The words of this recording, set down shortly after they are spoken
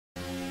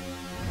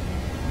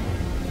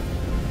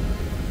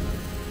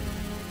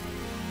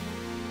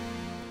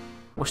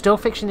We're still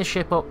fixing the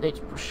ship up. Its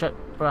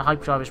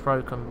hyperdrive is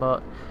broken,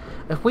 but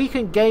if we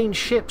can gain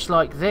ships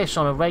like this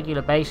on a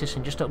regular basis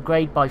and just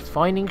upgrade by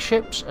finding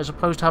ships, as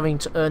opposed to having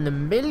to earn the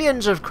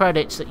millions of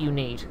credits that you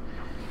need.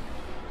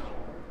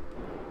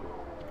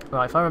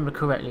 Right, if I remember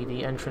correctly,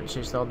 the entrance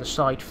is on the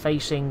side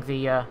facing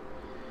the...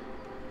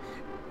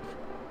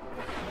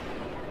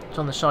 it's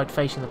on the side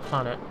facing the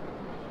planet.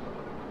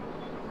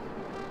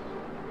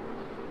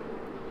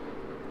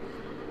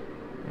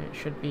 It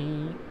should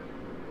be...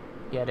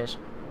 yeah, it is.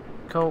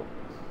 Cool.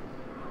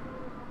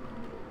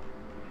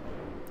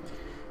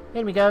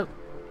 In we go.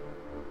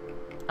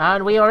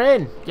 And we are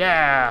in!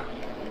 Yeah!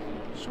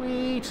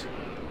 Sweet!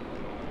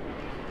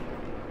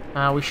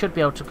 We should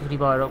be able to quickly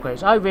buy our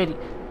upgrades. I really...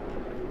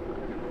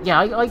 yeah,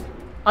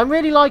 I'm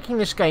really liking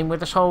this game with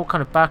this whole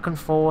kind of back and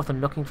forth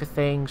and looking for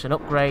things and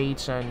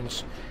upgrades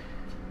and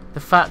the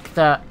fact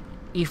that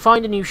you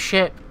find a new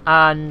ship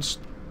and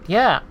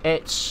yeah,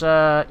 it's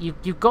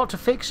you've got to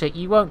fix it.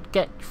 You won't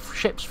get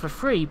ships for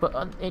free,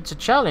 but it's a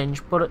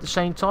challenge, but at the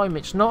same time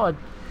it's not a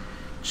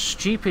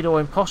stupid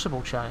or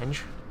impossible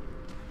challenge.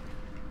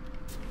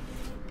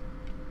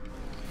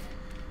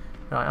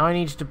 Right, I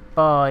need to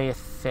buy a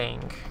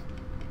thing.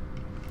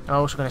 I'm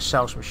also going to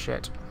sell some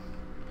shit.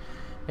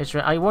 Is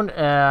there,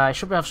 I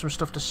should have some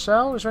stuff to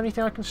sell. Is there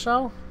anything I can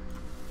sell?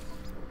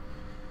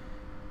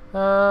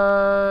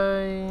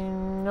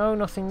 No,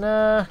 nothing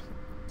there.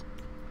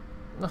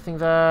 Nothing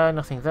there,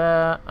 nothing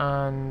there.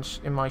 And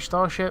in my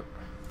starship?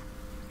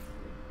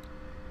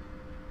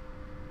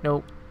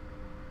 Nope.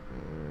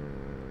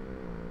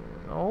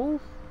 No.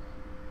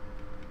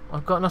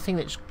 I've got nothing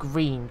that's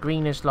green.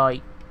 Green is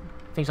like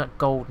things like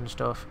gold and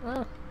stuff.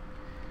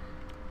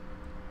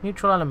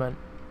 Neutral element.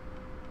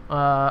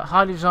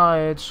 Highly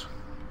desired.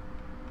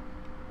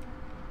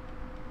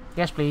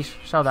 Yes, please.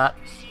 Sell that.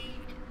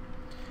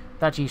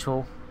 That's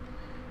useful.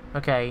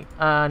 Okay,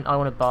 and I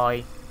want to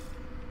buy...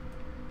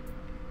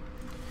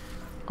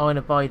 I want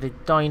to buy the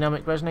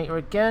dynamic resonator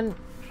again.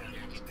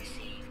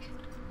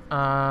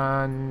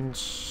 And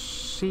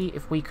see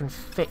if we can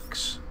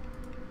fix...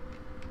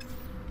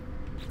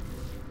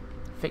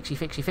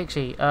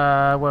 Fixie.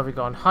 Where have we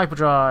gone?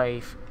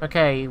 Hyperdrive.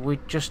 Okay, we're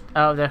just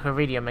out of the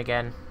Iridium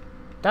again.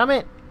 Damn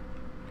it!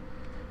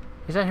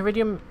 Is that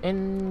Iridium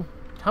in...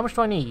 how much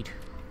do I need?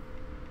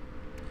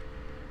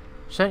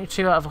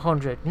 72 out of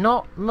 100.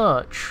 Not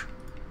much.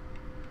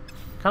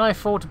 Can I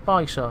afford to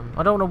buy some?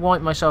 I don't want to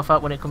wipe myself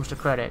out when it comes to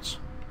credits.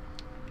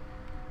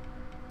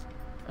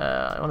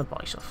 I want to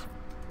buy stuff.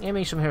 Give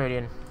me some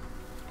Iridium.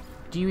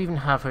 Do you even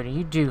have Iridium?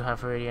 You do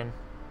have Iridium.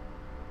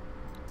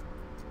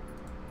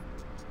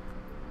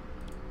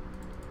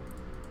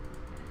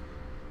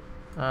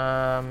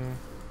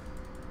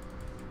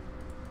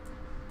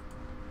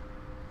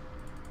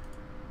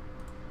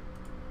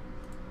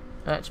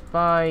 Let's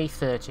buy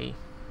 30.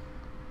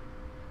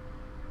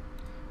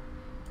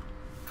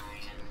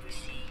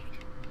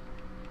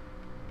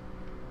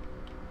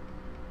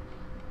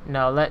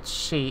 Now let's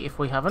see if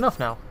we have enough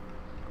now.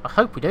 I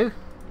hope we do.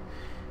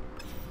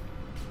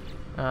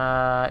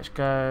 Let's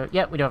go.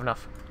 Yep, we do have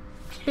enough.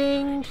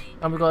 Bing!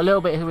 And we've got a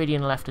little bit of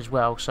Iridium left as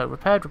well. So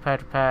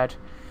repaired.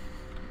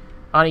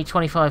 I need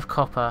 25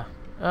 copper.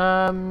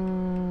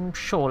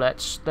 Sure,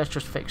 let's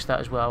just fix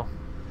that as well.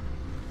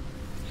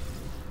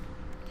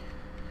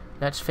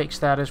 Let's fix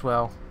that as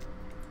well.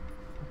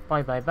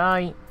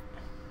 Bye.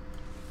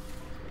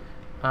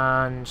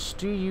 And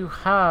do you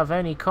have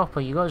any copper?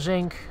 You got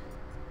zinc?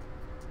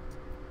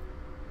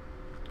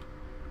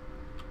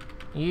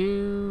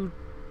 You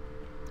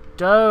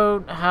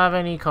don't have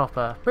any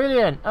copper.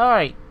 Brilliant.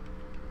 Alright.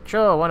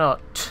 Sure, why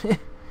not?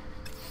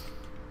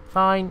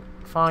 Fine.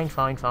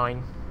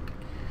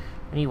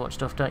 And you want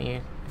stuff, don't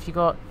you? If you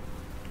got...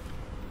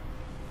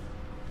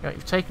 right,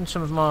 you've taken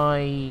some of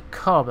my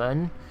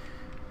carbon.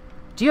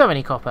 Do you have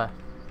any copper?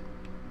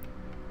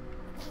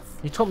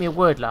 You taught me a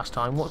word last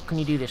time. What can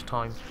you do this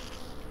time?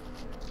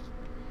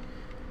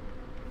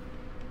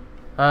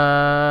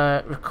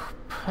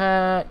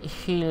 Repair,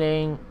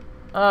 healing...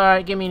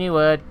 alright, give me a new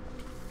word.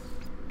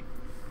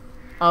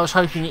 I was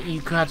hoping that you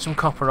had some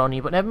copper on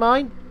you, but never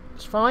mind.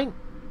 It's fine.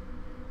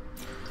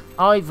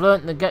 I've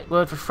learnt the get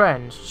word for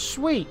friends.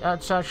 Sweet,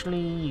 that's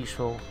actually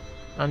useful.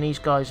 And these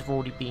guys have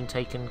already been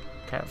taken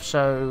care of,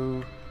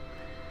 so...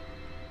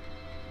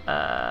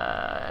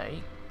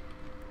 I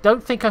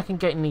don't think I can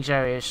get in these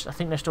areas. I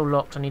think they're still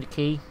locked. I need a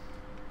key.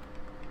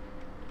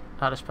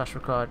 Atlas pass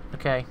required.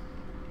 Okay.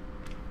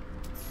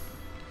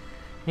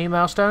 New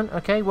milestone.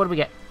 Okay, what do we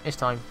get this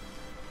time?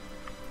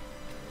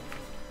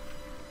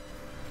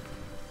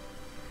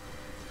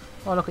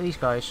 Oh, look at these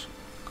guys.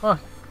 Oh,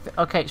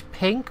 okay, it's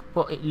pink,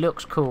 but it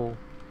looks cool.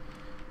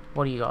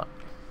 What do you got?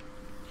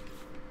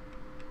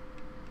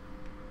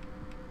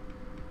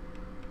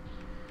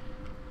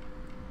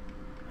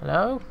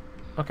 Hello?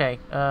 Okay,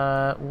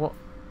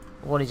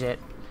 what is it?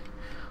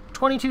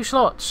 22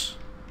 slots.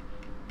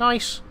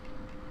 Nice.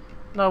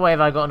 No way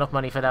have I got enough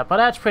money for that, but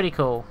that's pretty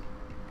cool.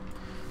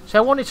 So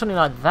I wanted something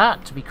like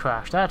that to be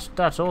crashed.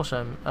 That's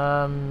awesome.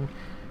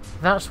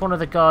 That's one of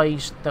the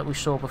guys that we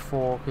saw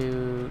before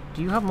who...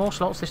 Do you have more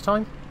slots this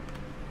time?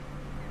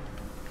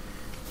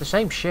 The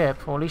same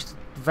ship, or at least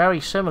very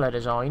similar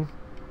design.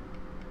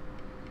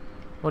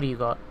 What do you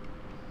got?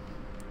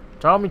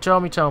 Tell me.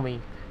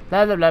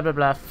 Blah, blah, blah, blah,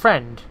 blah.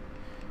 Friend.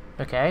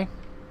 Okay.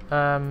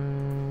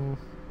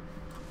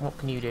 What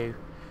can you do?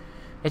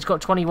 It's got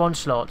 21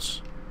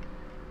 slots.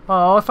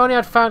 Oh, if only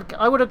I'd found...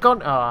 I would have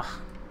gone... Ah.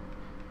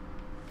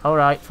 Oh.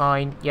 Alright,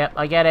 fine. Yep,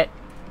 I get it.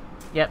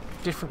 Yep,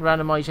 different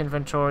randomized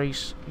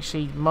inventories. You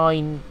see,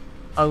 mine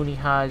only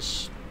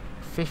has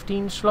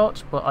 15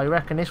 slots, but I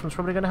reckon this one's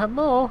probably going to have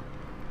more.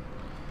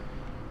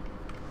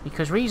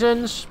 Because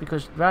reasons,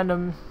 because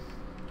random.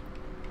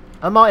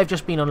 I might have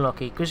just been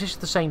unlucky, because this is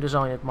the same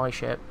design as my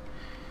ship.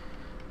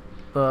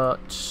 But,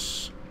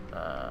 is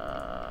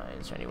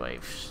there any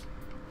waves?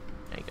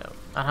 There you go.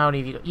 And how many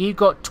have you got? You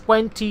got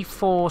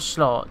 24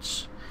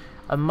 slots.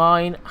 And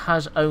mine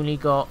has only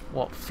got,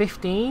 what,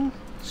 15?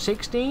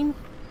 16?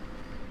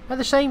 They're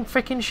the same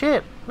freaking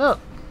ship. Look.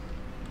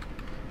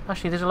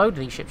 Actually, there's a load of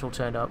these ships all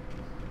turned up.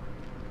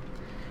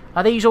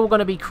 Are these all going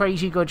to be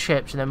crazy good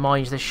ships, and then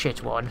mine's the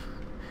shit one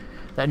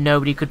that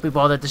nobody could be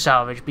bothered to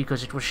salvage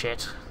because it was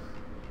shit?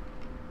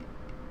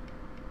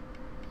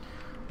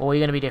 Or are you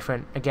going to be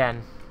different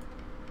again?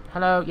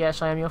 Hello,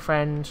 yes, I am your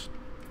friend.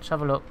 Let's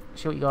have a look.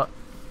 See what you got.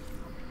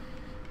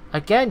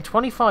 Again,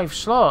 25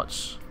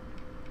 slots.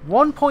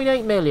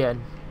 1.8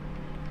 million.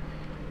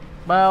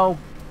 Well,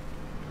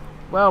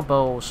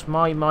 balls.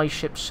 My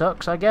ship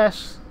sucks, I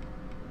guess.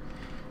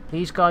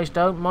 These guys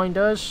don't mind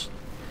us.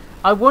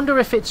 I wonder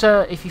if it's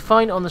if you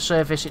find it on the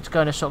surface, it's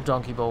going to suck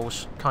donkey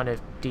balls kind of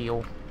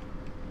deal.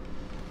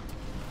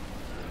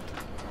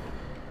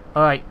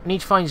 Alright,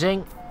 need to find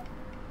zinc.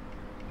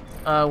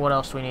 What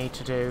else do we need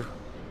to do?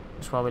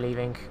 That's why we're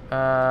leaving.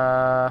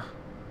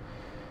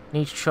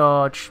 Need to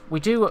charge. We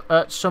do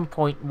at some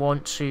point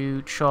want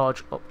to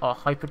charge up our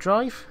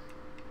hyperdrive,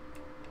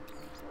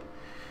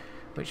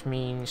 which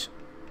means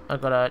I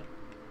gotta.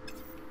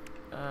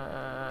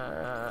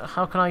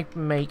 How can I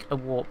make a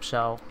warp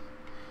cell?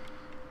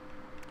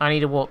 I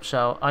need a warp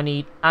cell. I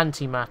need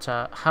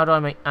antimatter. How do I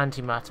make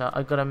antimatter?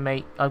 I've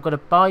got to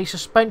buy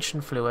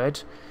suspension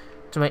fluid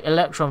to make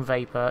electron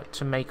vapor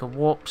to make a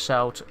warp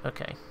cell.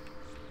 Okay.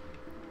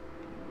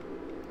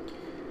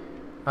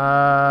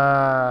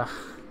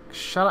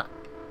 Shall I?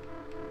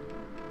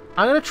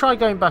 I'm gonna try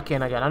going back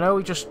in again. I know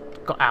we just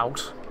got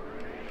out.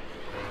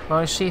 I'm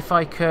gonna see if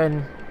I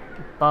can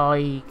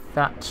buy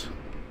that.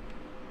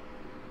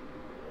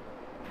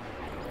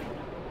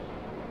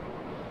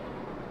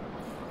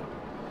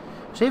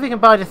 See if we can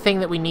buy the thing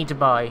that we need to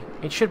buy.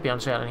 It should be on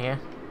sale in here.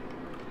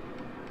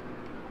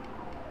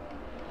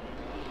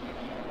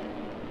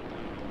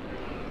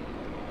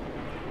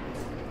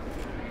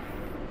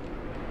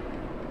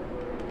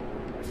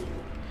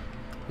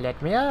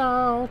 Let me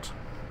out.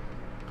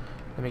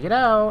 Let me get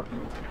out.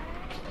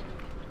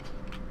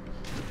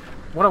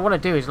 What I want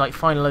to do is like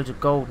find loads of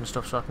gold and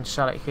stuff so I can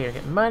sell it here and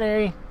get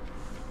money.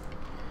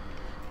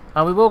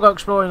 And we will go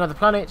exploring other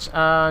planets,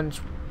 and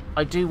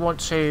I do want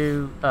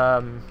to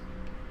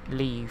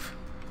leave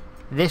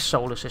this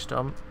solar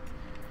system.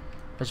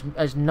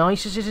 As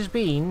nice as it has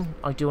been,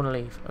 I do want to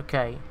leave.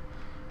 Okay.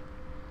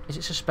 Is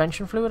it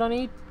suspension fluid I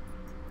need?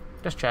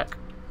 Just check.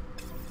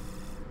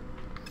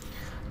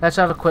 Let's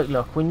have a quick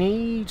look. We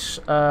need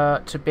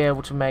to be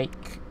able to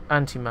make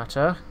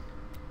antimatter,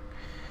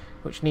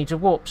 which needs a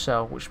warp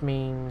cell, which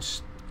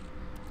means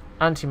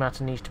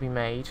antimatter needs to be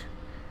made.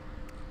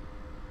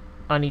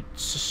 I need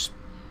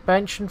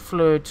suspension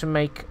fluid to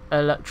make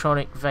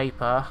electronic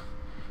vapor,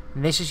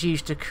 and this is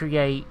used to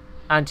create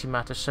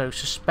antimatter. So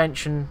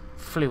suspension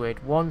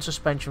fluid, one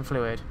suspension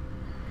fluid.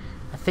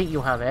 I think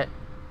you'll have it.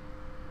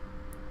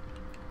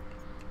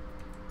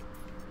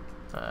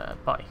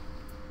 Buy.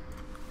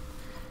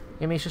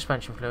 Give me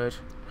suspension fluid.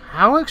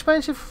 How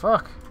expensive?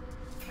 Fuck.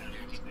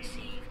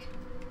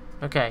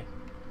 Okay.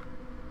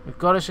 We've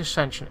got a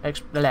suspension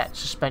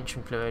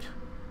fluid.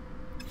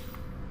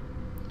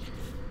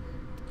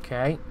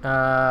 Okay.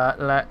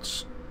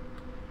 Let's.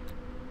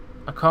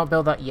 I can't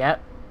build that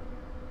yet,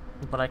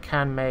 but I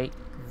can make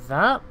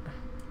that.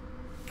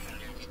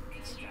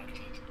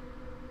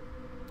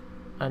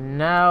 And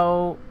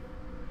now,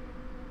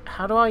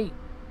 how do I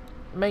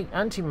make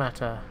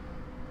antimatter?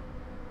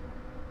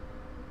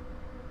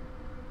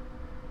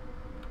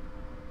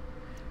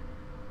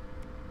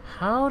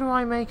 How do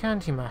I make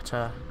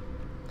antimatter?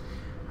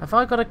 Have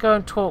I got to go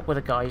and talk with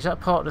a guy? Is that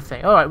part of the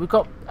thing? Alright, we've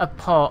got a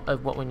part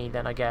of what we need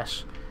then, I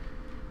guess.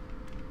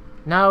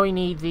 Now we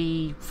need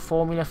the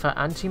formula for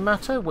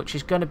antimatter, which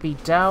is going to be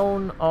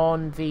down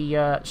on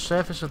the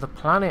surface of the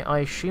planet, I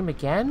assume,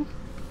 again?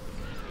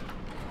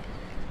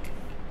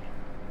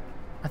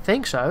 I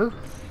think so.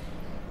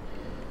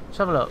 Let's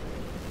have a look.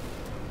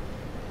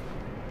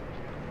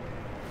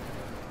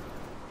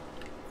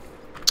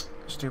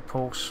 Let's do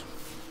pulse.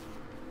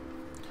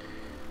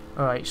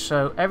 Alright,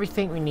 so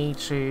everything we need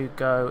to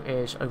go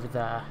is over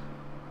there.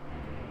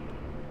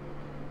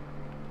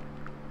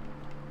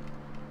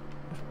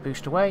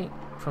 Boost away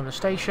from the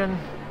station.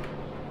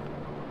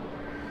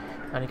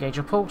 And engage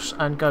your pulse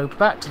and go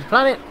back to the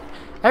planet.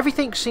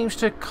 Everything seems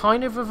to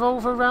kind of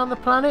revolve around the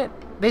planet.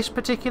 This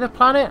particular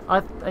planet,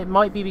 it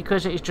might be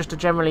because it is just a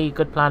generally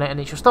good planet and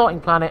it's your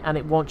starting planet and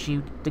it wants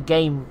you, the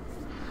game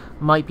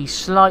might be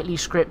slightly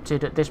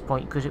scripted at this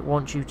point because it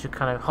wants you to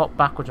kind of hop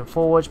backwards and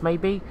forwards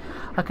maybe.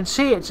 I can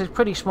see it's a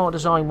pretty smart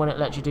design when it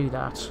lets you do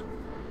that.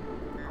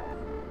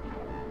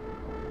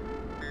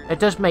 It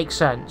does make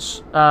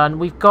sense, and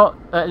we've got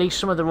at least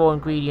some of the raw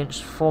ingredients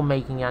for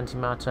making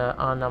antimatter,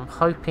 and I'm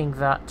hoping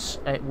that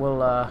it will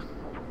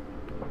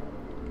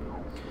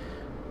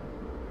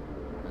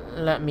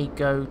let me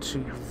go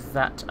to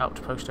that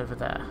outpost over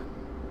there.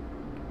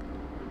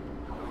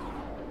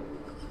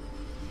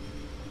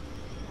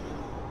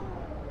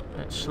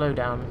 Let's slow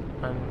down,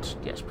 and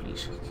yes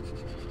please.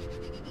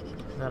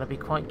 That'll be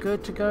quite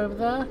good to go over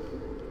there.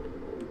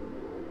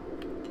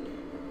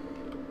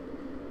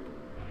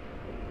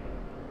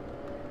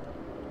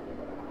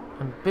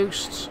 And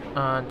boost,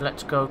 and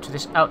let's go to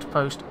this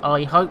outpost.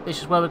 I hope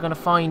this is where we're going to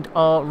find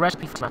our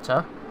recipe for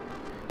matter.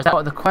 That's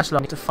what the quest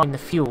line to find the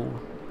fuel.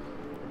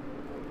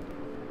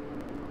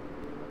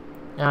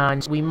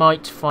 And we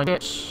might find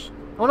it.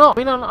 Or not,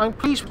 I mean, I'm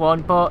pleased with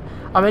one, but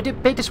I'm a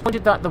bit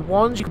disappointed that the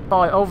ones you can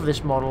buy over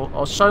this model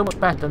are so much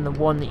better than the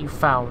one that you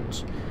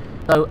found.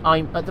 So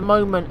I'm, at the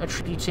moment,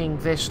 attributing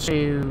this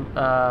to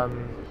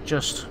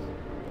just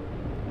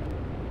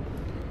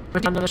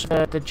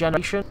the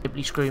generation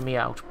simply screwing me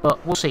out.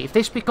 But we'll see. If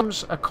this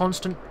becomes a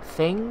constant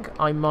thing,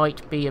 I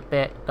might be a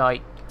bit,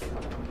 like,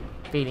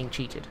 feeling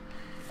cheated.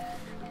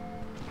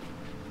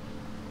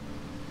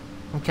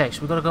 Okay, so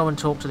we've got to go and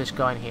talk to this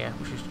guy in here,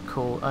 which is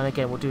cool. And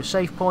again, we'll do a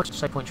save point.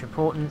 Save points are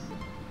important.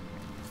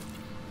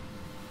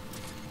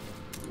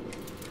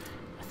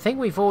 I think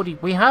we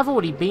have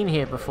already been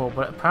here before,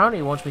 but apparently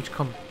it wants me to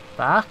come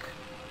back.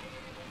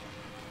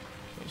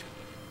 It's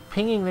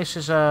pinging this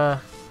as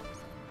a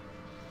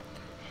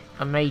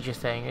major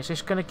thing. Is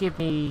this going to give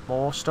me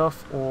more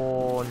stuff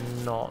or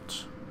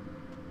not?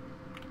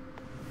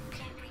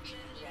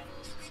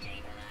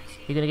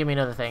 You're going to give me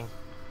another thing.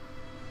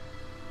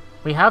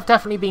 We have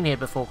definitely been here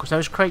before because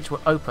those crates were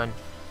open.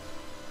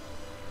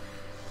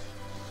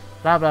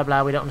 Blah blah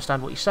blah, we don't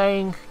understand what you're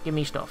saying. Give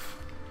me stuff.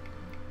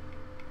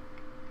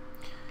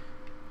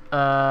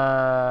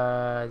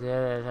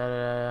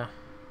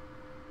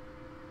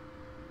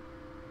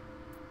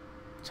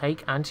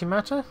 Take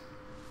antimatter?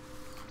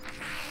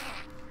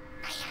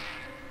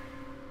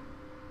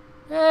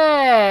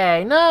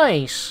 Hey,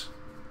 nice!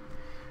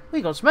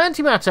 We got some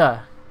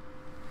antimatter!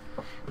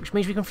 Which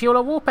means we can fuel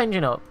our warp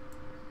engine up.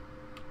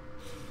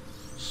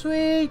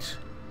 Sweet!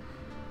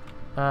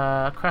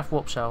 Craft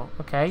warp cell.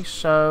 Okay,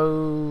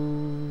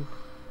 so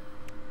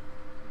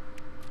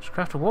let's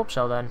craft a warp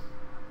cell then.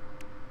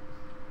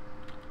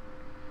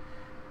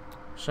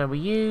 So we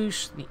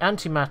use the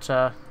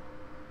antimatter,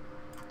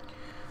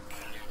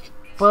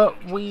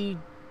 but we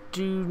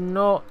do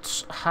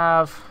not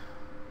have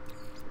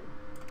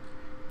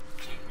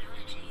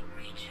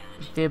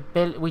the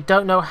ability. We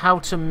don't know how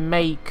to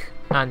make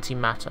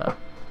antimatter.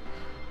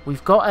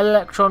 We've got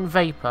electron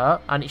vapor,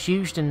 and it's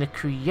used in the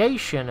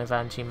creation of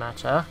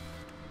antimatter,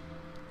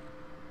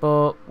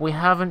 but we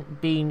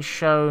haven't been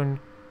shown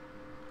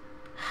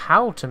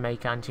how to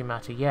make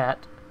antimatter yet.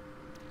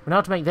 We know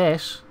how to make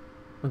this.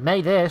 We've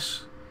made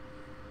this.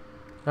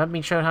 We haven't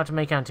been shown how to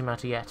make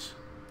antimatter yet.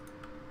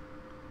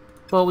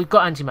 Well, we've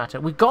got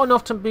antimatter. We've got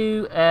enough to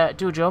do a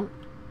jump.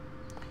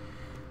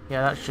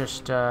 Yeah, that's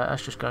just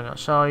going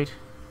outside.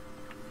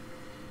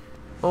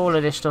 All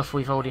of this stuff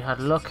we've already had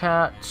a look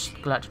at.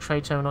 Galactic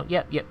Trade Terminal.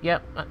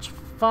 Yep. That's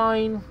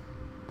fine.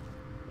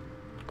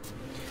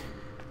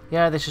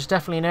 Yeah, this is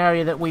definitely an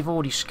area that we've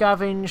already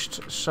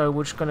scavenged. So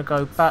we're just going to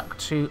go back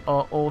to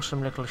our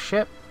awesome little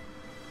ship.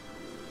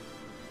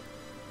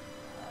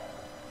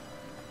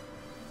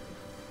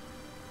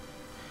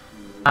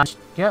 And,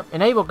 yep,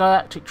 enable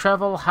galactic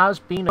travel has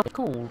been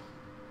cool.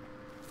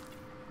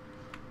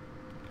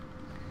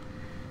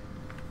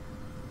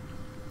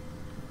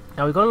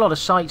 Now we've got a lot of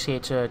sites here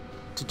to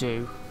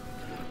do,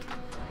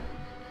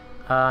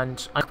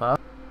 and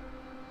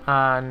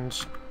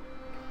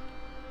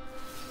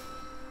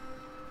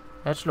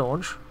let's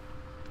launch.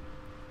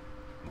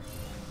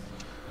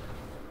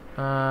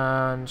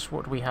 And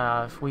what do we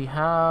have? We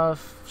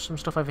have some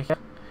stuff over here.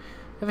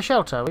 We have a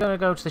shelter. We're going to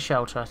go to the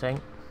shelter, I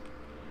think.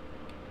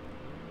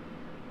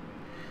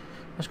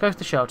 Let's go to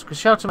the shelter, because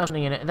the shelter has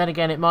something in it, and then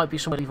again it might be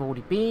somewhere we've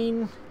already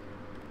been.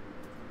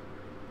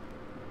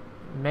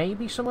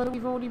 Maybe somewhere that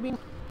we've already been.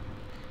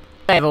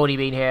 I've already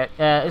been here.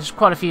 There's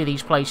quite a few of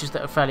these places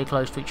that are fairly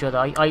close to each other.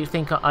 I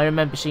think I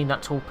remember seeing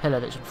that tall pillar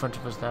that's in front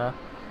of us there.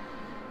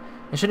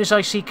 As soon as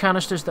I see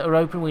canisters that are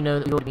open, we know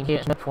that we've already been here.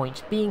 There's no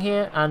point being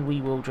here, and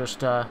we will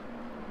just go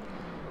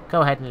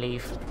ahead and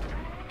leave.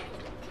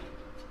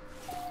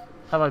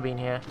 Have I been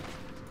here?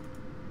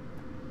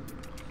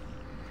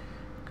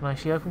 Can I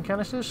see open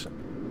canisters?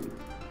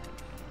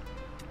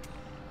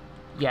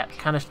 Yeah,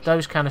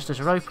 those canisters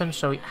are open,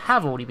 so we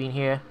have already been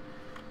here.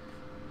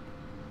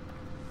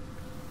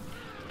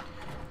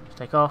 Let's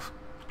take off.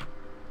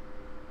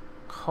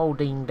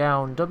 holding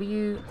down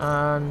W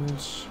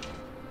and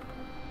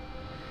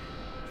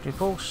do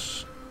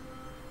pulse.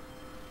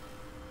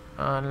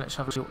 And let's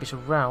have a look what is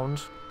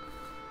around.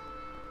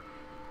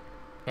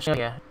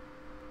 Yeah.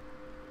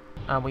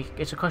 And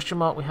it's a question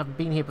mark, we haven't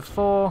been here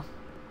before.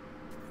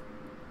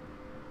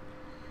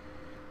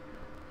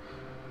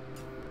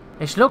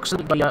 This looks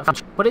like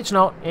but it's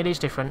not, it is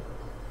different.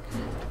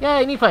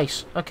 Yeah, new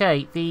place.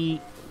 Okay, the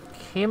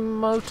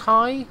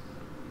Kimotai.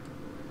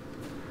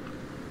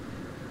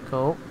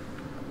 Cool.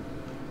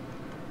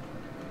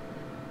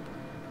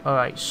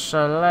 Alright,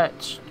 so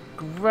let's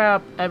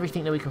grab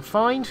everything that we can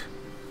find.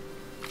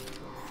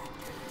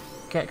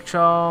 Get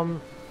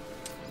charm.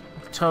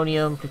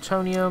 Plutonium.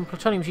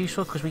 Plutonium's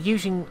useful because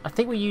I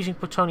think we're using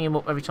plutonium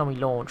up every time we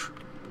launch.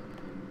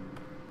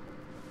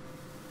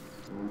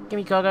 Give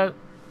me cargo.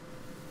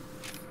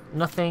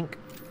 Nothing.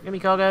 Give me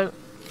cargo.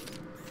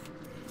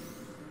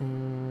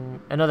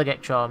 Another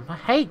get charm. I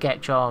hate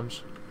get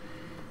charms.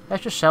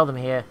 Let's just sell them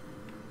here.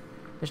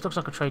 This looks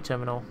like a trade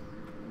terminal.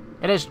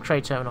 It is a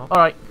trade terminal.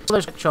 Alright, all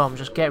those get charms,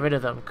 just get rid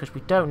of them because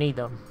we don't need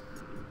them.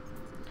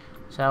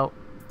 Sell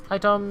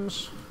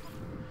items.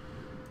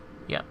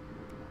 Yeah.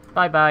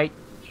 Bye bye.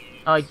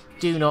 I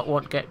do not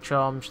want get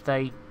charms.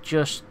 They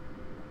just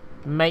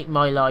make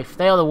my life.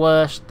 They are the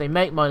worst. They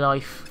make my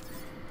life.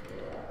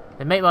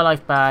 They make my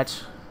life bad.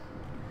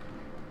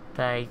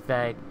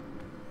 They're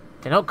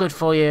not good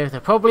for you. They're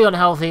probably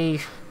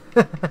unhealthy.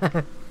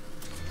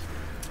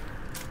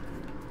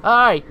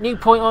 Alright, new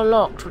point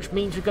unlocked, which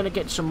means we're going to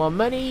get some more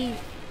money.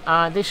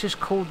 This is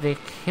called the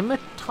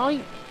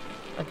Hematite.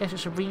 I guess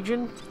it's a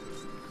region.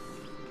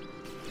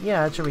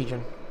 Yeah, it's a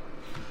region.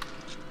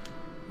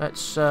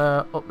 Let's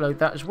upload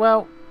that as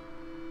well.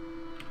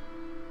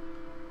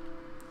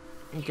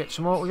 And get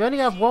some more. We only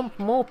have one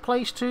more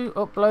place to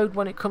upload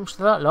when it comes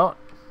to that lot.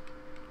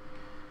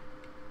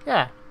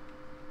 Yeah,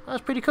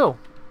 that's pretty cool.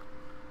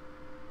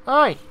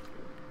 Alright.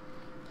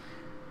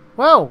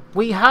 Well,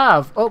 we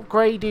have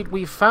upgraded,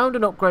 we've found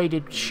an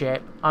upgraded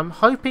ship. I'm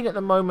hoping at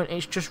the moment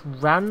it's just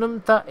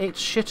random that it's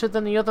shitter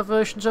than the other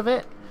versions of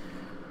it.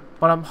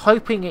 But I'm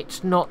hoping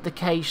it's not the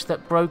case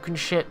that broken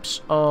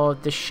ships are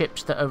the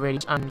ships that are really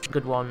and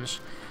good ones.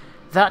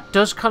 That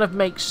does kind of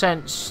make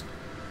sense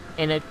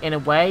in a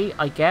way,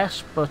 I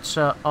guess. But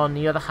on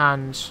the other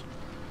hand,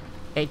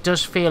 it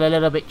does feel a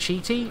little bit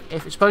cheaty.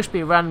 If it's supposed to be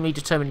a randomly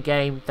determined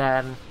game,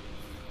 then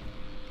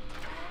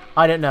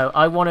I don't know.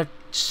 I want to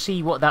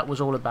see what that was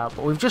all about,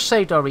 but we've just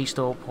saved our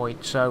restore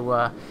point,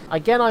 so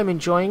again, I'm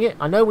enjoying it.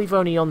 I know we've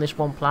only on this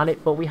one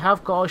planet, but we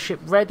have got our ship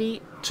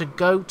ready to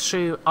go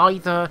to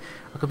either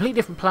a completely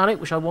different planet,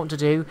 which I want to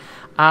do,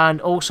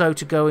 and also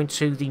to go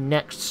into the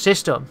next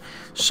system.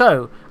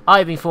 So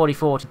I've been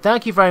 4040.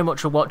 Thank you very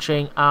much for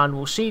watching, and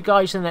we'll see you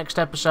guys in the next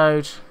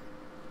episode.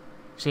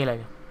 See you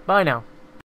later. Bye now.